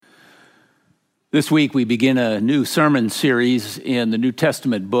This week we begin a new sermon series in the New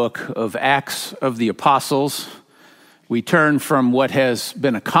Testament book of Acts of the Apostles. We turn from what has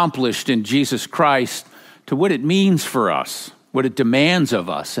been accomplished in Jesus Christ to what it means for us, what it demands of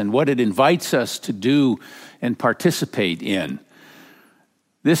us, and what it invites us to do and participate in.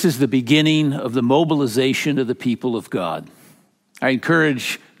 This is the beginning of the mobilization of the people of God. I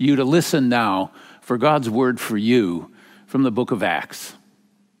encourage you to listen now for God's word for you from the book of Acts.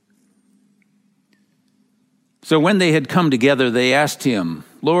 So when they had come together, they asked him,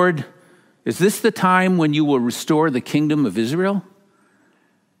 "Lord, is this the time when you will restore the kingdom of Israel?"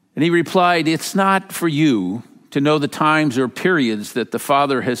 And he replied, "It's not for you to know the times or periods that the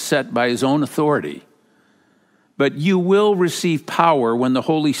Father has set by his own authority. But you will receive power when the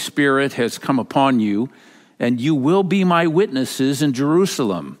Holy Spirit has come upon you, and you will be my witnesses in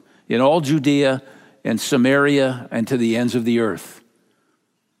Jerusalem, in all Judea and Samaria, and to the ends of the earth."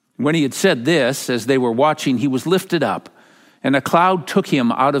 When he had said this, as they were watching, he was lifted up, and a cloud took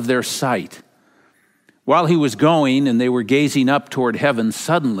him out of their sight. While he was going, and they were gazing up toward heaven,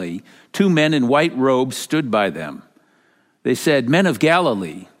 suddenly 2 men in white robes stood by them. They said, "Men of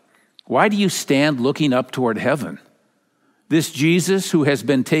Galilee, why do you stand looking up toward heaven? This Jesus who has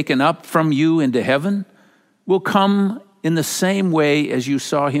been taken up from you into heaven will come in the same way as you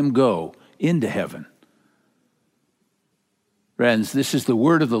saw him go into heaven." Friends, this is the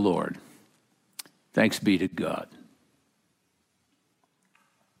word of the Lord. Thanks be to God.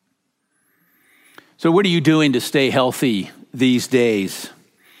 So what are you doing to stay healthy these days?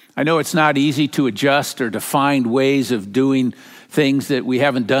 I know it's not easy to adjust or to find ways of doing things that we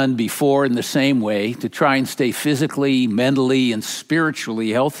haven't done before in the same way, to try and stay physically, mentally, and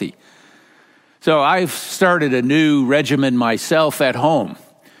spiritually healthy. So I've started a new regimen myself at home.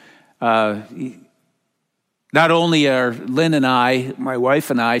 Not only are Lynn and I, my wife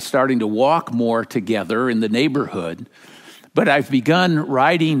and I, starting to walk more together in the neighborhood, but I've begun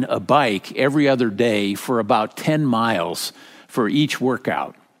riding a bike every other day for about 10 miles for each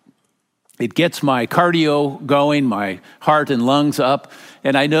workout. It gets my cardio going, my heart and lungs up,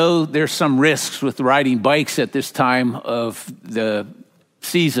 and I know there's some risks with riding bikes at this time of the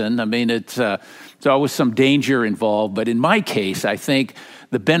season. I mean, it's always some danger involved, but in my case, I think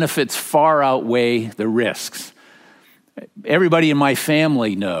the benefits far outweigh the risks. Everybody in my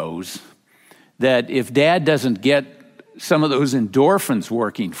family knows that if Dad doesn't get some of those endorphins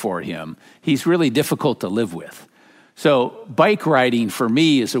working for him, he's really difficult to live with. So bike riding for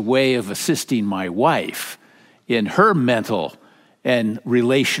me is a way of assisting my wife in her mental and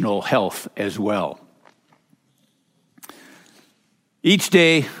relational health as well. Each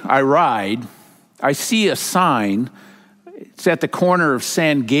day I ride, I see a sign. It's at the corner of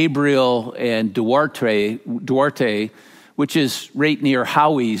San Gabriel and Duarte, which is right near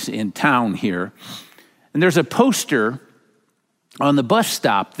Howie's in town here. And there's a poster on the bus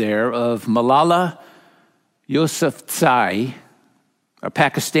stop there of Malala Yousafzai, a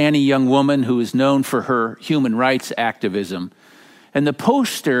Pakistani young woman who is known for her human rights activism. And the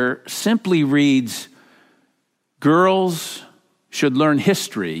poster simply reads, "Girls should learn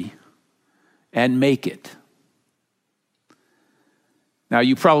history and make it." Now,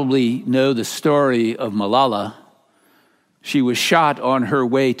 you probably know the story of Malala. She was shot on her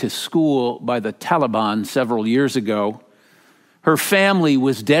way to school by the Taliban several years ago. Her family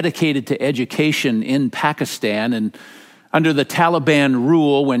was dedicated to education in Pakistan, and under the Taliban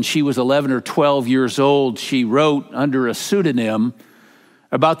rule, when she was 11 or 12 years old, she wrote under a pseudonym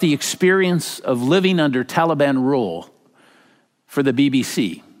about the experience of living under Taliban rule for the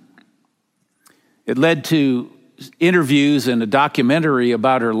BBC. It led to interviews and a documentary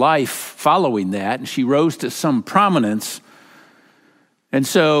about her life following that, and she rose to some prominence. And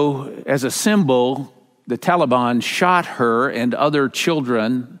so, as a symbol, the Taliban shot her and other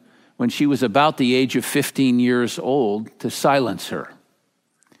children when she was about the age of 15 years old to silence her.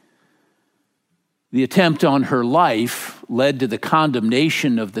 The attempt on her life led to the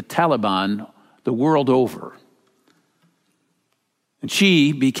condemnation of the Taliban the world over. And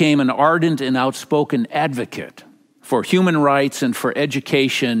she became an ardent and outspoken advocate for human rights and for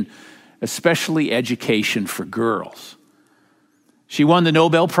education, especially education for girls. She won the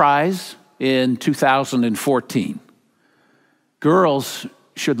Nobel Prize in 2014. Girls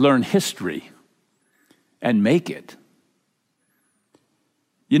should learn history and make it.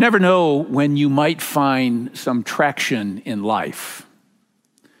 You never know when you might find some traction in life.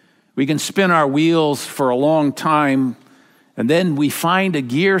 We can spin our wheels for a long time, and then we find a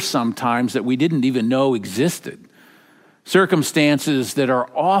gear sometimes that we didn't even know existed. Circumstances that are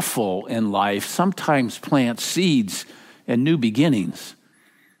awful in life sometimes plant seeds and new beginnings.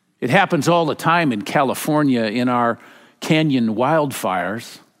 It happens all the time in California in our canyon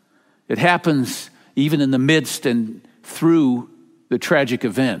wildfires. It happens even in the midst and through the tragic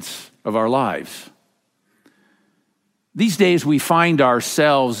events of our lives. These days we find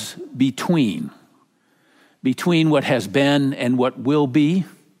ourselves between what has been and what will be.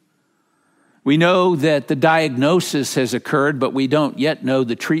 We know that the diagnosis has occurred, but we don't yet know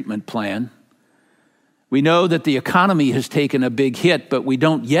the treatment plan. We know that the economy has taken a big hit, but we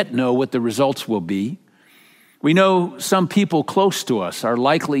don't yet know what the results will be. We know some people close to us are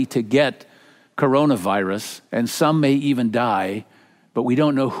likely to get coronavirus, and some may even die, but we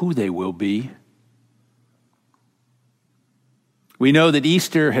don't know who they will be. We know that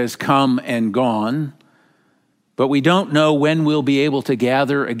Easter has come and gone, but we don't know when we'll be able to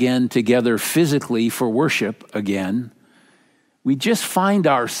gather again together physically for worship again. We just find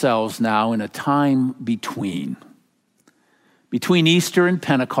ourselves now in a time between Easter and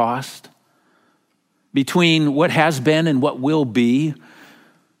Pentecost, between what has been and what will be,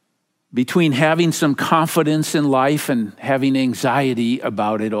 between having some confidence in life and having anxiety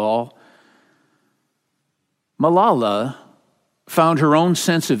about it all. Malala found her own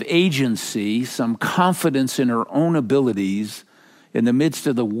sense of agency, some confidence in her own abilities in the midst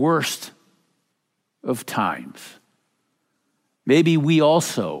of the worst of times. Maybe we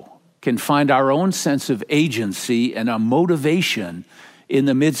also can find our own sense of agency and a motivation in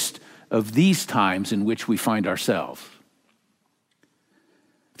the midst of these times in which we find ourselves.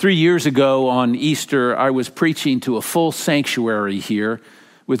 3 years ago on Easter, I was preaching to a full sanctuary here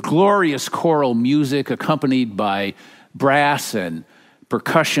with glorious choral music accompanied by brass and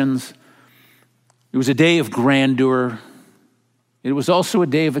percussions. It was a day of grandeur. It was also a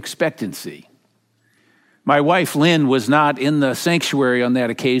day of expectancy. My wife, Lynn, was not in the sanctuary on that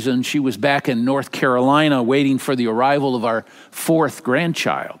occasion. She was back in North Carolina waiting for the arrival of our fourth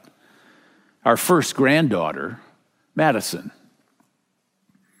grandchild, our first granddaughter, Madison.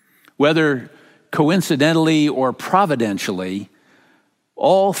 Whether coincidentally or providentially,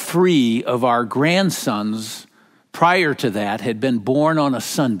 all three of our grandsons prior to that had been born on a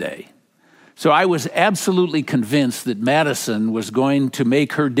Sunday. So I was absolutely convinced that Madison was going to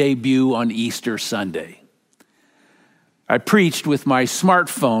make her debut on Easter Sunday. I preached with my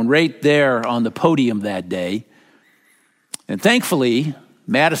smartphone right there on the podium that day. And thankfully,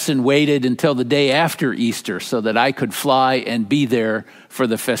 Madison waited until the day after Easter so that I could fly and be there for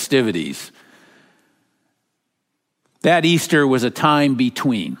the festivities. That Easter was a time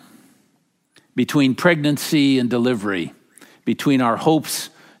between pregnancy and delivery, between our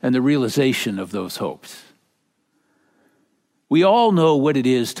hopes and the realization of those hopes. We all know what it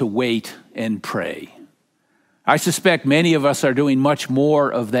is to wait and pray. I suspect many of us are doing much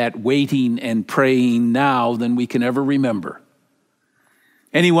more of that waiting and praying now than we can ever remember.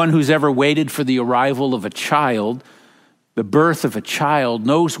 Anyone who's ever waited for the arrival of a child, the birth of a child,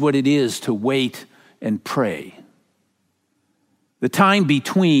 knows what it is to wait and pray. The time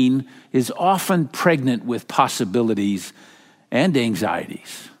between is often pregnant with possibilities and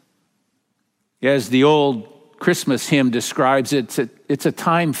anxieties. As the old Christmas hymn describes it, it's a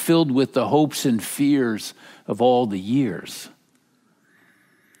time filled with the hopes and fears of all the years.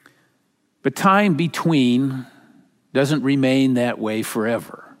 But time between doesn't remain that way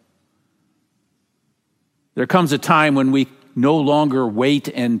forever. There comes a time when we no longer wait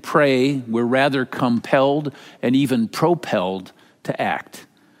and pray. We're rather compelled and even propelled to act.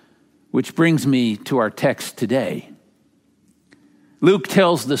 Which brings me to our text today. Luke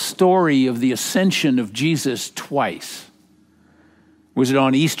tells the story of the ascension of Jesus twice. Was it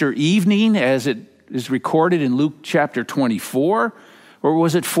on Easter evening, as it is recorded in Luke chapter 24, or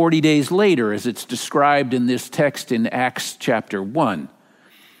was it 40 days later, as it's described in this text in Acts chapter 1?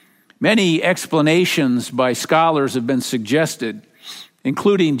 Many explanations by scholars have been suggested,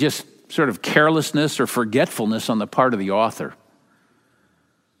 including just sort of carelessness or forgetfulness on the part of the author.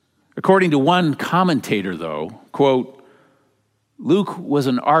 According to one commentator, though, quote, Luke was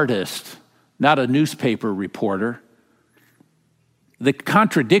an artist, not a newspaper reporter. The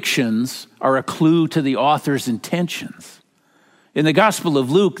contradictions are a clue to the author's intentions. In the Gospel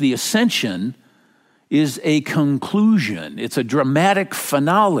of Luke, the ascension is a conclusion. It's a dramatic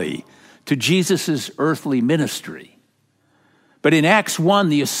finale to Jesus' earthly ministry. But in Acts 1,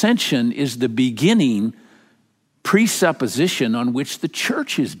 the ascension is the beginning presupposition on which the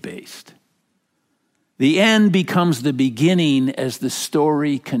church is based. The end becomes the beginning as the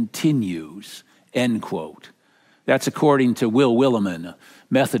story continues, end quote. That's according to Will Willimon, a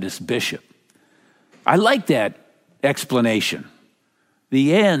Methodist bishop. I like that explanation.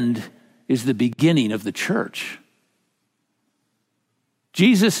 The end is the beginning of the church.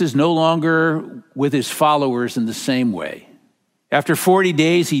 Jesus is no longer with his followers in the same way. After 40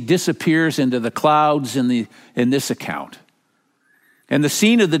 days, he disappears into the clouds in this account. And the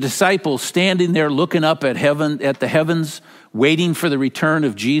scene of the disciples standing there looking up at heaven, at the heavens, waiting for the return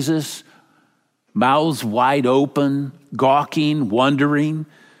of Jesus, mouths wide open, gawking, wondering.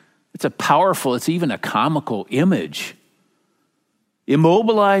 It's it's even a comical image.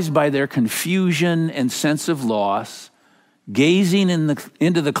 Immobilized by their confusion and sense of loss, gazing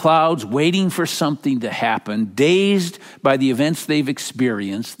into the clouds, waiting for something to happen, dazed by the events they've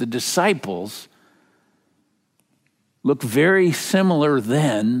experienced, the disciples look very similar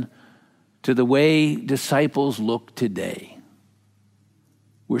then to the way disciples look today.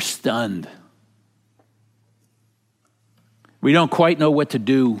 We're stunned. We don't quite know what to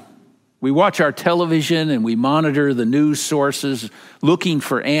do. We watch our television and we monitor the news sources, looking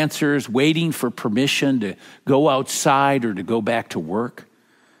for answers, waiting for permission to go outside or to go back to work.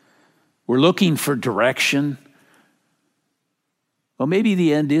 We're looking for direction. Well, maybe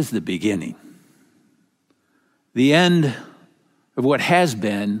the end is the beginning. The end of what has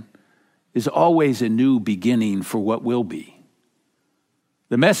been is always a new beginning for what will be.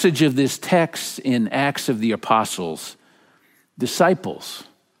 The message of this text in Acts of the Apostles: disciples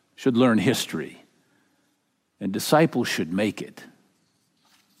should learn history, and disciples should make it.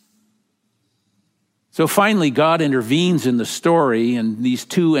 So finally, God intervenes in the story, and these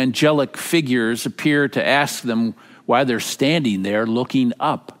two angelic figures appear to ask them why they're standing there looking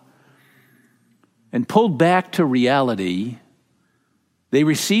up. And pulled back to reality, they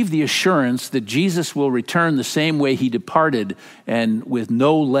receive the assurance that Jesus will return the same way he departed, and with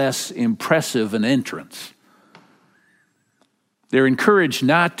no less impressive an entrance. They're encouraged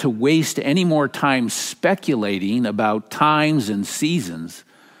not to waste any more time speculating about times and seasons,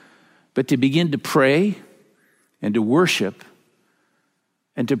 but to begin to pray and to worship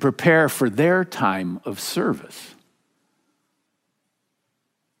and to prepare for their time of service.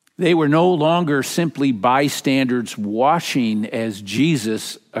 They were no longer simply bystanders watching as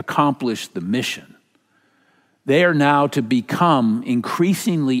Jesus accomplished the mission. They are now to become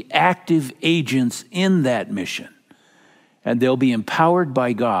increasingly active agents in that mission. And they'll be empowered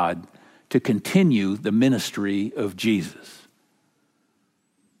by God to continue the ministry of Jesus.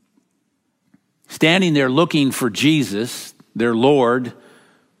 Standing there looking for Jesus, their Lord,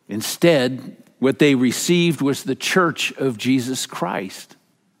 instead, what they received was the church of Jesus Christ.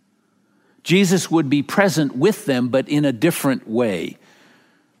 Jesus would be present with them, but in a different way,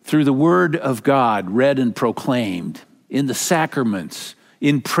 through the word of God read and proclaimed, in the sacraments,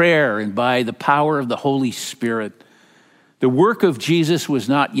 in prayer, and by the power of the Holy Spirit. The work of Jesus was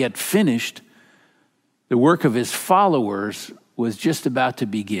not yet finished. The work of his followers was just about to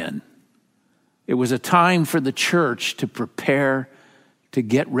begin. It was a time for the church to prepare, to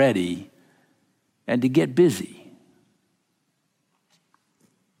get ready, and to get busy.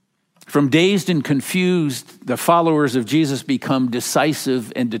 From dazed and confused, the followers of Jesus become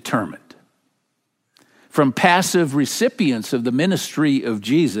decisive and determined. From passive recipients of the ministry of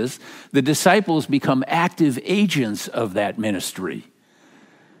Jesus, the disciples become active agents of that ministry.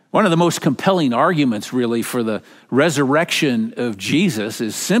 One of the most compelling arguments, really, for the resurrection of Jesus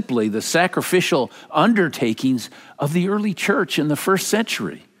is simply the sacrificial undertakings of the early church in the first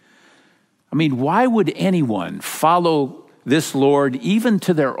century. I mean, why would anyone follow this Lord even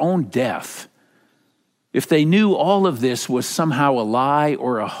to their own death if they knew all of this was somehow a lie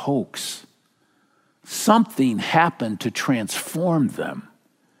or a hoax? Something happened to transform them.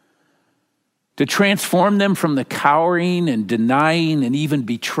 To transform them from the cowering and denying and even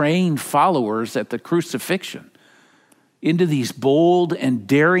betraying followers at the crucifixion into these bold and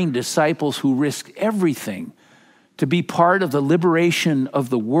daring disciples who risked everything to be part of the liberation of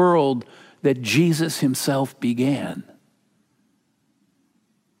the world that Jesus himself began.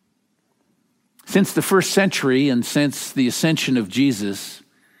 Since the first century and since the ascension of Jesus,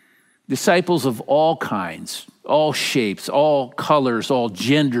 disciples of all kinds, all shapes, all colors, all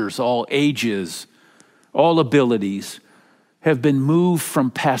genders, all ages, all abilities have been moved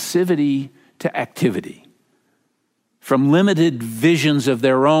from passivity to activity, from limited visions of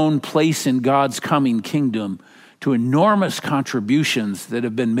their own place in God's coming kingdom to enormous contributions that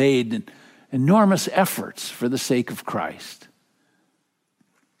have been made and enormous efforts for the sake of Christ.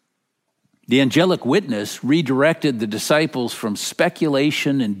 The angelic witness redirected the disciples from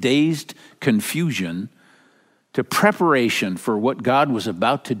speculation and dazed confusion to preparation for what God was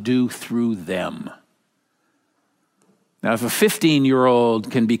about to do through them. Now, if a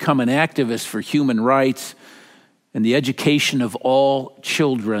 15-year-old can become an activist for human rights and the education of all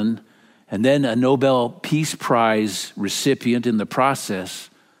children and then a Nobel Peace Prize recipient in the process,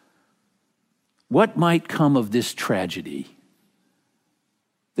 what might come of this tragedy,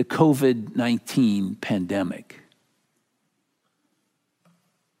 the COVID-19 pandemic?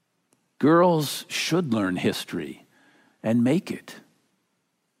 Girls should learn history and make it.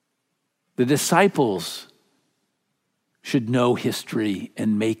 The disciples should know history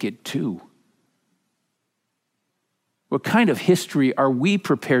and make it too. What kind of history are we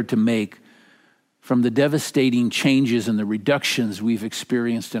prepared to make from the devastating changes and the reductions we've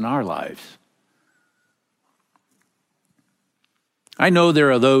experienced in our lives? I know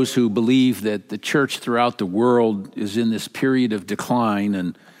there are those who believe that the church throughout the world is in this period of decline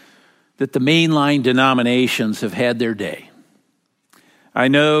and that the mainline denominations have had their day. I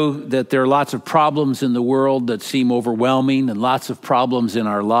know that there are lots of problems in the world that seem overwhelming and lots of problems in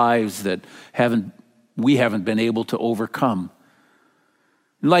our lives that we haven't been able to overcome.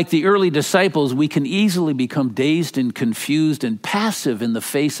 Like the early disciples, we can easily become dazed and confused and passive in the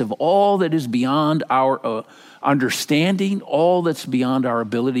face of all that is beyond our understanding, all that's beyond our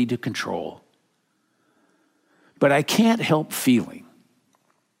ability to control. But I can't help feeling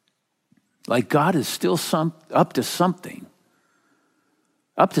like God is still up to something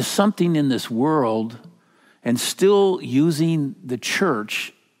in this world and still using the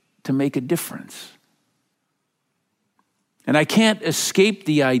church to make a difference. And I can't escape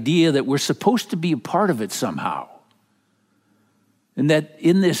the idea that we're supposed to be a part of it somehow. And that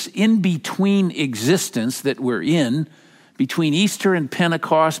in this in-between existence that we're in, between Easter and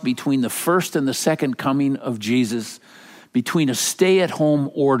Pentecost, between the first and the second coming of Jesus, between a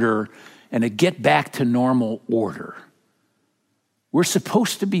stay-at-home order and a get-back-to-normal order, we're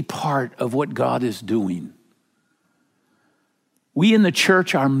supposed to be part of what God is doing. We in the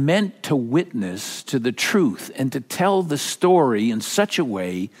church are meant to witness to the truth and to tell the story in such a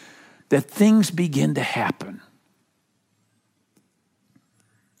way that things begin to happen.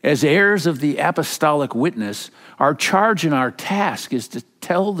 As heirs of the apostolic witness, our charge and our task is to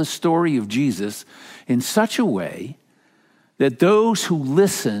tell the story of Jesus in such a way that those who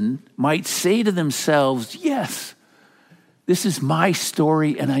listen might say to themselves, yes, this is my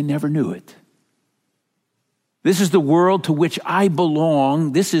story and I never knew it. This is the world to which I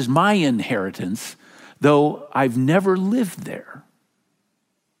belong. This is my inheritance, though I've never lived there.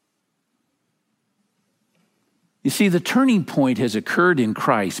 You see, the turning point has occurred in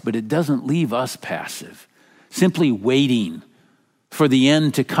Christ, but it doesn't leave us passive, simply waiting for the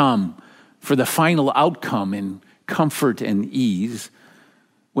end to come, for the final outcome in comfort and ease.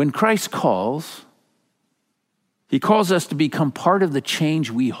 When Christ calls, he calls us to become part of the change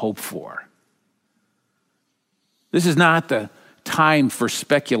we hope for. This is not the time for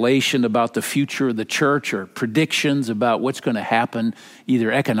speculation about the future of the church or predictions about what's going to happen either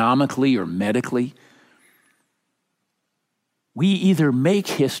economically or medically. We either make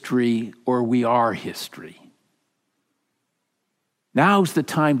history or we are history. Now's the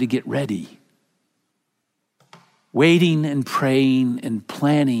time to get ready. Waiting and praying and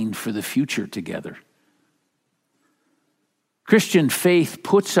planning for the future together. Christian faith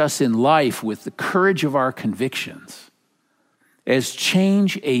puts us in life with the courage of our convictions as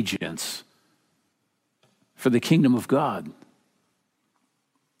change agents for the kingdom of God.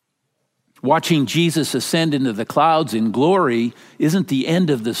 Watching Jesus ascend into the clouds in glory isn't the end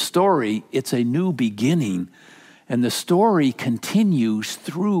of the story, it's a new beginning, and the story continues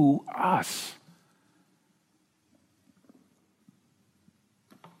through us.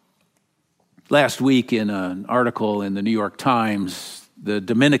 Last week in an article in the New York Times, the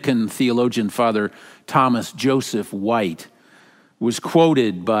Dominican theologian Father Thomas Joseph White was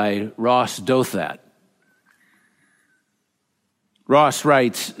quoted by Ross Douthat. Ross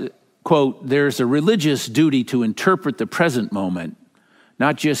writes, quote, "There's a religious duty to interpret the present moment,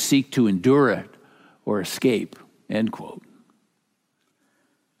 not just seek to endure it or escape," end quote.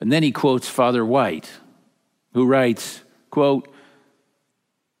 And then he quotes Father White, who writes, quote,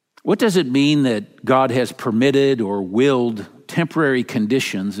 "What does it mean that God has permitted or willed temporary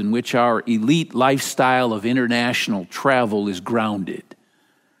conditions in which our elite lifestyle of international travel is grounded?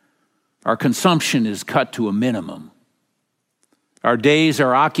 Our consumption is cut to a minimum. Our days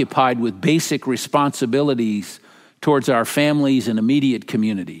are occupied with basic responsibilities towards our families and immediate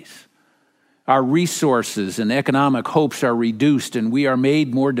communities. Our resources and economic hopes are reduced, and we are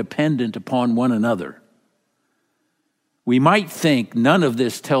made more dependent upon one another. We might think none of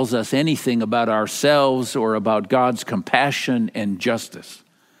this tells us anything about ourselves or about God's compassion and justice.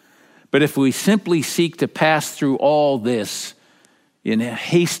 But if we simply seek to pass through all this in a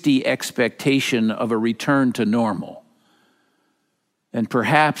hasty expectation of a return to normal, And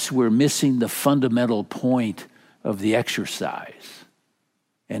perhaps we're missing the fundamental point of the exercise.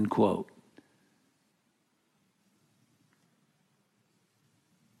 End quote.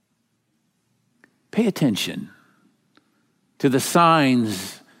 Pay attention to the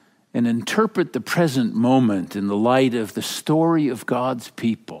signs and interpret the present moment in the light of the story of God's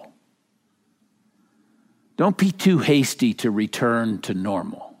people. Don't be too hasty to return to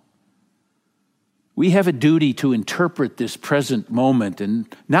normal. We have a duty to interpret this present moment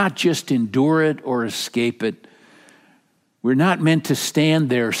and not just endure it or escape it. We're not meant to stand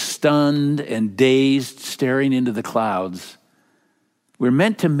there stunned and dazed, staring into the clouds. We're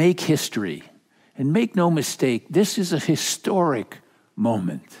meant to make history. And make no mistake, this is a historic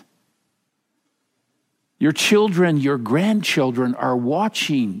moment. Your children, your grandchildren are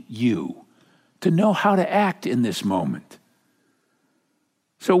watching you to know how to act in this moment.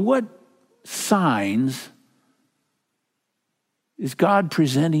 So what signs is God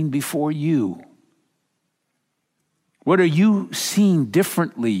presenting before you? What are you seeing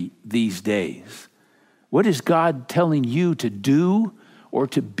differently these days? What is God telling you to do or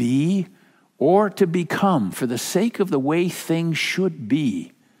to be or to become for the sake of the way things should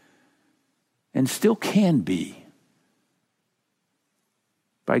be and still can be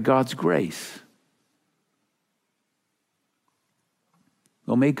by God's grace?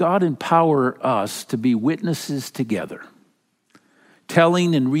 Well, may God empower us to be witnesses together,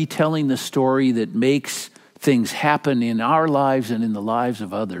 telling and retelling the story that makes things happen in our lives and in the lives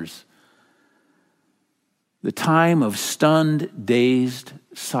of others. The time of stunned, dazed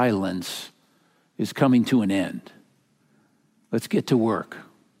silence is coming to an end. Let's get to work.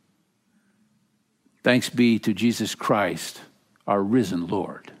 Thanks be to Jesus Christ, our risen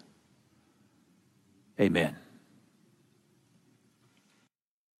Lord. Amen.